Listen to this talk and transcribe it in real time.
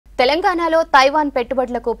తెలంగాణలో తైవాన్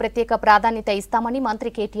పెట్టుబడులకు ప్రత్యేక ప్రాధాన్యత ఇస్తామని మంత్రి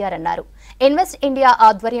కేటీఆర్ అన్నారు. ఇన్వెస్ట్ ఇండియా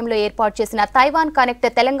ఆధ్వర్యంలో ఏర్పాటు చేసిన తైవాన్-కనెక్ట్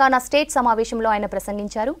తెలంగాణ స్టేట్ సమావేశంలో ఆయన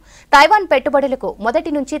ప్రసంగించారు. తైవాన్ పెట్టుబడులకు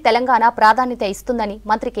మొదటి నుంచి తెలంగాణ ప్రాధాన్యత ఇస్తుందని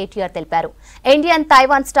మంత్రి కేటీఆర్ తెలిపారు. ఇండియన్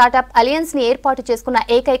తైవాన్ స్టార్టప్ అలయన్స్ ని ఏర్పాటు చేసుకున్న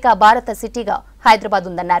ఏకైక భారత సిటీగా హైదరాబాద్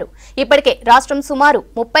ఉందన్నారు. ఇప్పటికే రాష్ట్రం సుమారు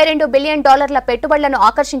 $32 బిలియన్ పెట్టుబడులను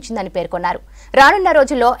ఆకర్షించిందని పేర్కొన్నారు. రానున్న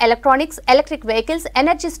రోజుల్లో electronics, electric vehicles,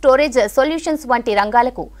 energy storage solutions వంటి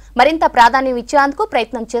రంగాలకు మరింత ప్రాధాన్యం ఇచ్చేందుకు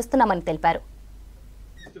ప్రయత్నం చేస్తున్నామని తెలిపారు.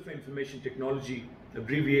 Information technology,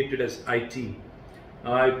 abbreviated as IT.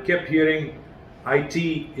 I kept hearing IT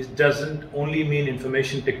doesn't only mean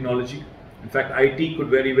information technology. In fact, IT could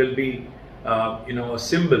very well be a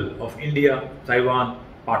symbol of India-Taiwan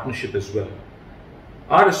partnership as well.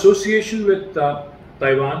 Our association with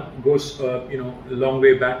Taiwan goes a long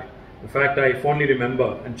way back. In fact, I fondly remember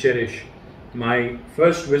and cherish my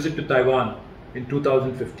first visit to Taiwan in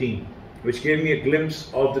 2015, which gave me a glimpse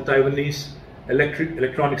of the Taiwanese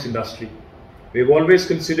electronics industry. We've always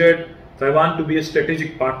considered Taiwan to be a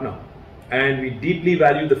strategic partner, and we deeply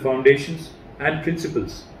value the foundations and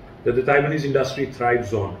principles that the Taiwanese industry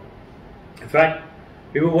thrives on. In fact,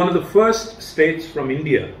 we were one of the first states from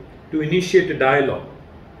India to initiate a dialogue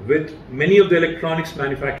with many of the electronics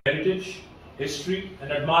manufacturers. Heritage, history, and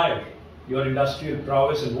admire your industrial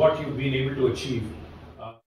prowess and what you've been able to achieve